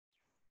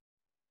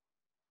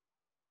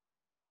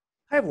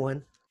Hi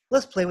everyone,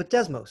 let's play with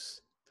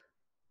Desmos.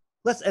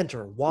 Let's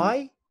enter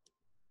y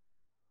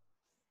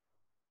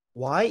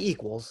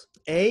equals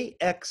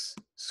ax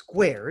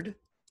squared.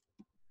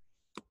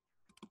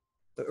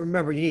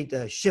 Remember, you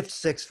need shift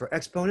 6 for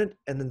exponent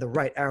and then the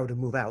right arrow to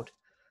move out,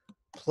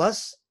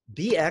 plus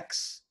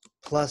bx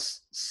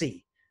plus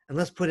c. And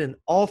let's put in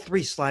all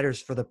three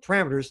sliders for the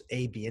parameters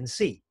a, b, and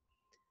c.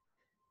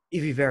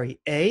 If you vary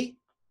a,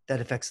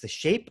 that affects the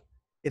shape.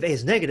 If a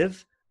is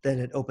negative, then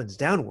it opens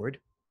downward.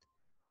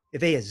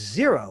 If a is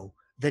 0,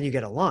 then you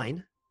get a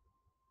line.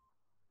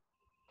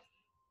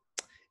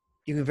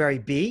 You can vary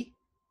b,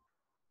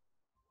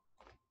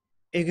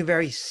 and you can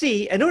vary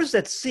c. And notice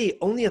that c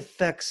only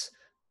affects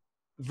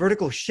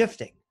vertical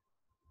shifting.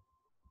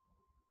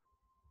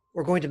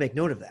 We're going to make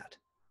note of that.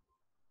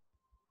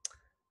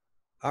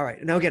 All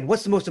right, now again,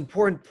 what's the most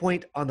important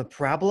point on the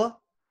parabola?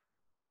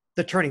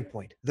 The turning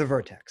point, the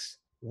vertex.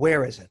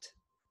 Where is it?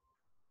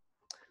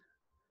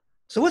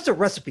 So what's a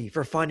recipe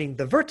for finding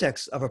the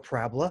vertex of a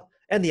parabola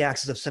and the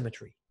axis of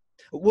symmetry?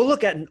 We'll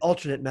look at an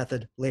alternate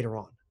method later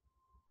on.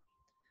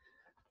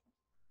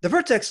 The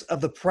vertex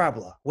of the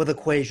parabola with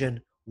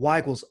equation y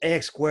equals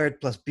ax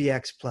squared plus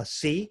bx plus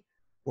c,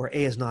 where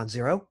a is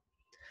non-zero,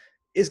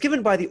 is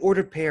given by the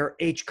ordered pair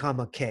h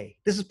comma k.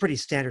 This is pretty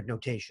standard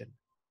notation.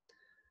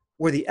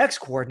 Where the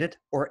x-coordinate,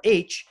 or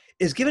h,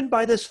 is given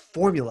by this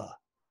formula,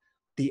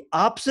 the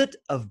opposite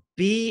of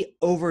b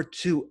over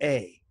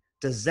 2a.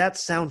 Does that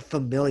sound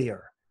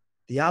familiar?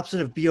 The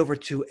opposite of b over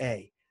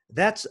 2a.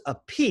 That's a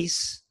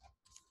piece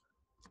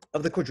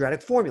of the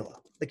quadratic formula,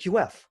 the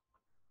QF.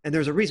 And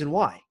there's a reason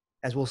why,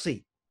 as we'll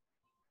see.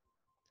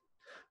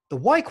 The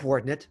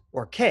y-coordinate,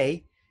 or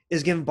k,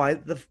 is given by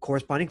the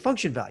corresponding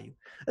function value.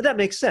 And that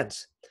makes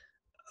sense.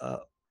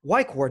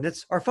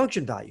 Y-coordinates are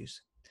function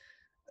values.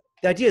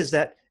 The idea is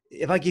that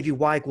if I give you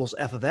y equals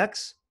f of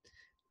x,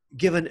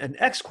 given an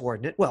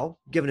x-coordinate,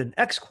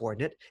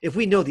 if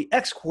we know the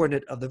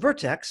x-coordinate of the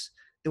vertex,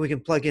 then we can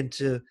plug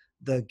into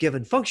the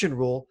given function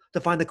rule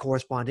to find the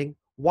corresponding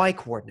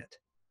y-coordinate.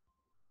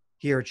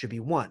 Here it should be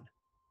 1.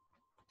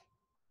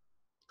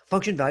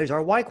 Function values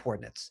are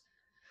y-coordinates.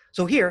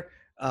 So here,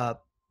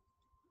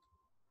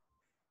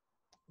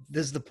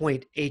 this is the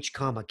point h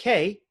comma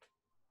k.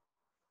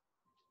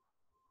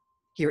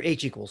 Here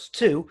h equals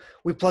 2.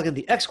 We plug in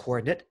the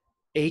x-coordinate,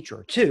 h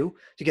or 2,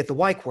 to get the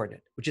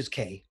y-coordinate, which is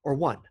k or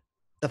 1,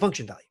 the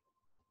function value.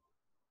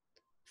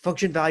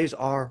 Function values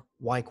are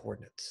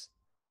y-coordinates.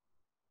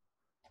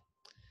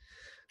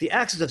 The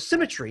axis of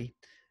symmetry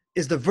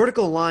is the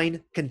vertical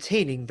line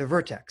containing the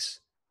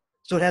vertex.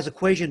 So it has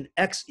equation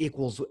x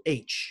equals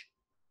h.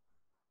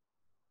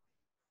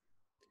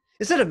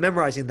 Instead of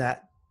memorizing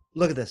that,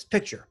 look at this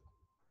picture.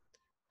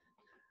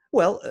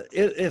 Well,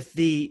 if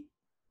the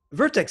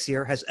vertex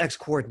here has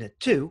x-coordinate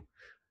 2,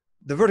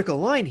 the vertical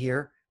line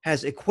here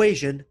has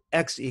equation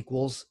x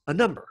equals a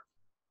number.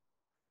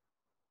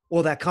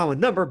 Well, that common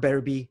number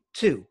better be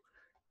 2.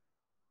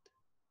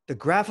 The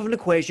graph of an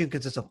equation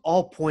consists of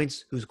all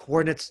points whose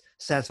coordinates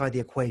satisfy the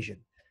equation.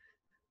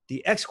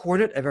 The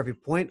x-coordinate of every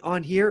point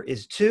on here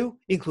is 2,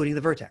 including the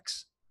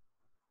vertex.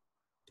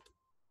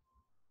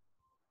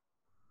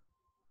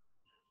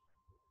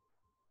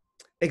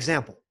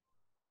 Example.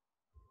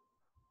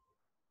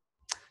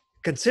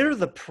 Consider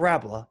the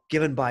parabola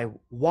given by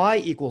y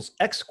equals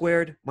x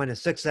squared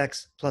minus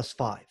 6x plus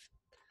 5.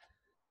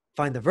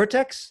 Find the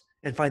vertex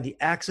and find the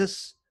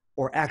axis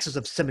or axis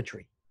of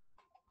symmetry.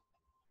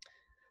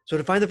 So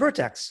to find the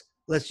vertex,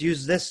 let's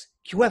use this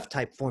QF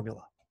type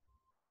formula.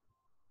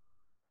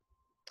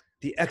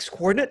 The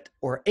x-coordinate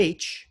or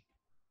h,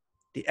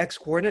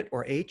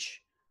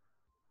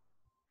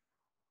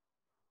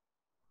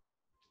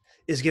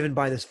 is given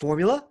by this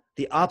formula,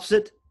 the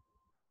opposite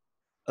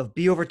of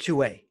b over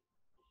 2a.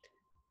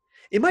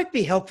 It might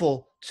be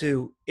helpful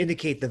to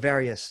indicate the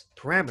various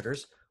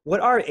parameters.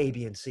 What are a,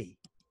 b, and c?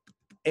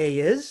 A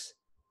is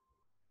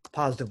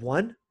positive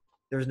 1.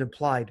 There's an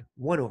implied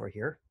 1 over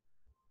here.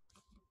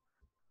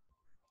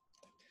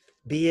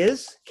 B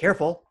is,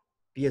 careful,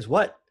 B is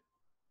what?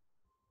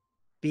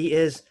 B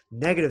is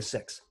negative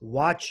 6.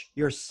 Watch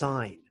your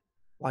sign.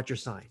 Watch your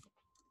sign.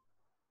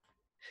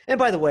 And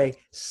by the way,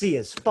 C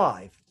is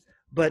 5,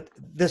 but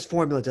this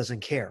formula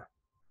doesn't care.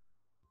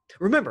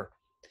 Remember,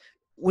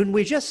 when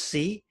we just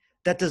see,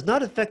 that does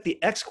not affect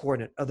the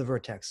x-coordinate of the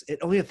vertex. It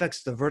only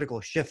affects the vertical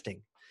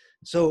shifting.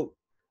 So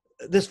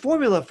this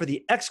formula for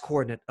the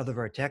x-coordinate of the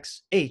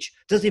vertex, h,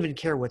 doesn't even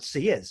care what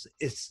c is.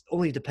 It's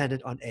only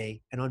dependent on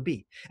a and on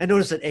b. And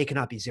notice that a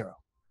cannot be 0.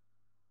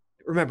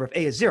 Remember, if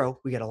a is 0,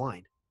 we get a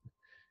line.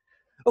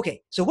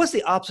 Okay, so what's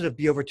the opposite of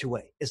b over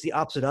 2a? It's the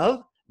opposite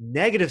of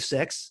negative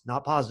 6,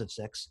 not positive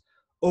 6,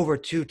 over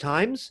 2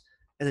 times,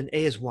 and then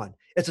a is 1.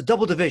 It's a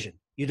double division.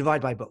 You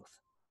divide by both.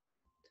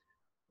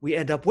 We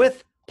end up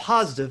with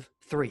positive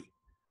 3.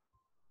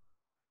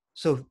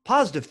 So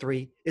positive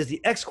 3 is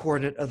the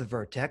x-coordinate of the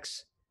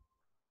vertex,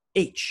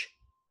 h.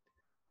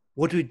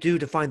 What do we do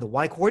to find the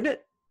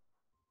y-coordinate?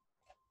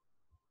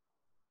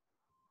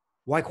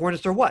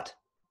 Y-coordinates are what?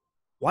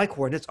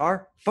 Y-coordinates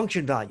are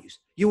function values.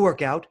 You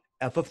work out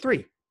f of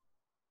 3.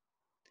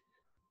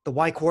 the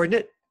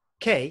y-coordinate,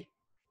 k.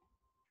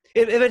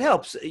 If it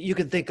helps, you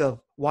can think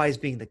of y as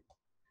being the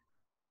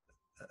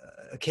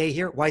k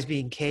here, y as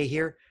being k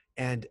here,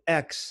 and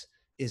x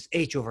is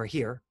h over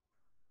here.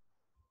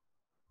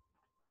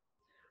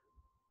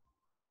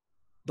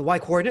 The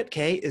y-coordinate,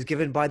 k, is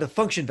given by the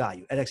function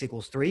value at x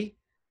equals 3.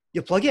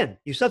 You plug in,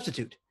 you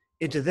substitute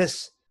into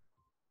this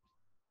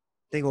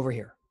thing over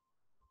here.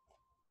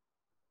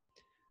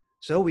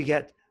 So we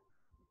get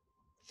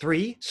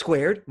 3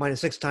 squared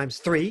minus 6 times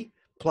 3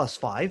 plus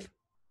 5.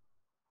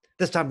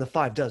 This time the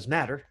 5 does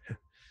matter.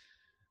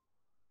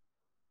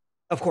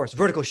 Of course,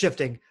 vertical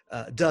shifting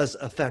does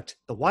affect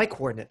the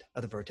y-coordinate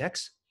of the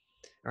vertex.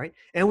 All right,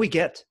 and we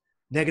get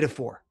negative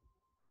 4.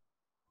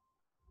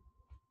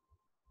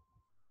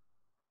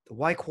 The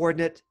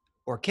y-coordinate,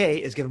 or k,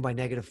 is given by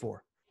negative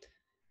 4.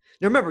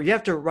 Now remember, you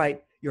have to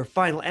write your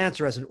final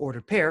answer as an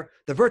ordered pair.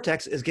 The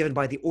vertex is given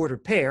by the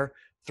ordered pair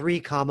 3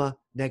 comma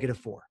negative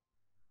 4.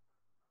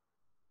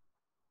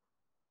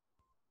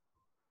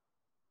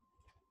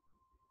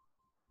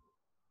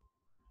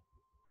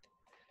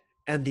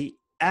 And the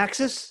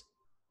axis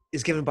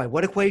is given by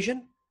what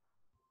equation?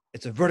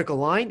 It's a vertical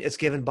line. It's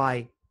given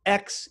by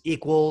x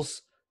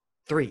equals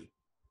 3.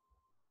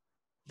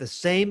 The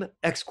same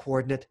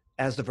x-coordinate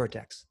as the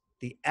vertex.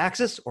 The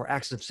axis, or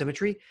axis of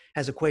symmetry,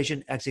 has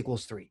equation x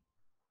equals 3.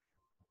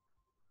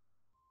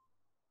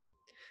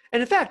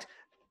 And in fact,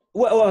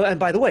 well, and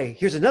by the way,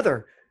 here's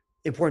another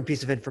important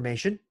piece of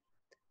information.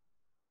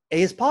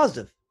 A is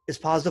positive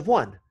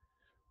 1.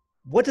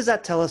 What does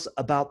that tell us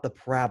about the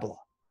parabola?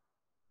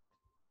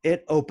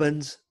 It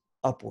opens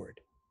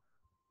upward.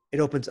 It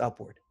opens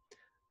upward.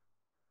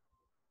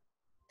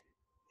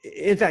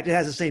 In fact, it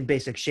has the same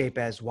basic shape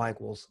as y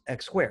equals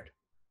x squared.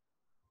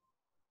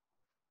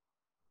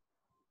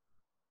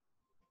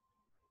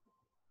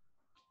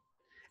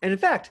 And in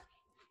fact,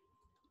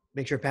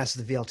 make sure it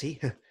passes the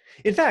VLT.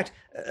 In fact,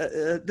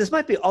 this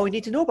might be all we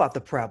need to know about the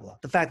parabola.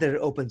 The fact that it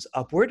opens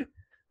upward,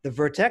 the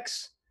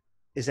vertex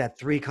is at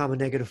 3 comma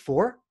negative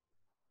 4,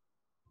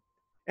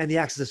 and the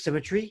axis of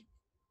symmetry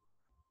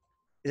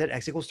is at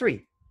x equals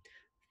 3.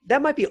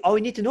 That might be all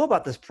we need to know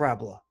about this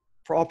parabola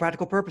for all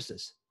practical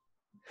purposes.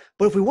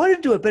 But if we wanted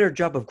to do a better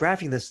job of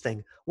graphing this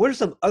thing, what are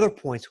some other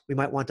points we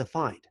might want to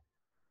find?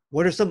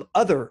 What are some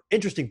other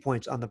interesting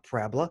points on the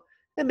parabola,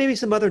 and maybe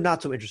some other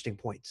not so interesting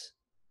points?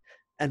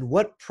 And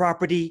what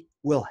property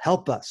will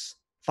help us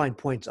find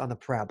points on the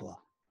parabola?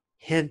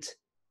 Hint,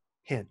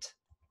 hint.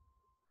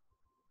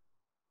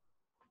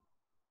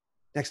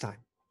 Next time.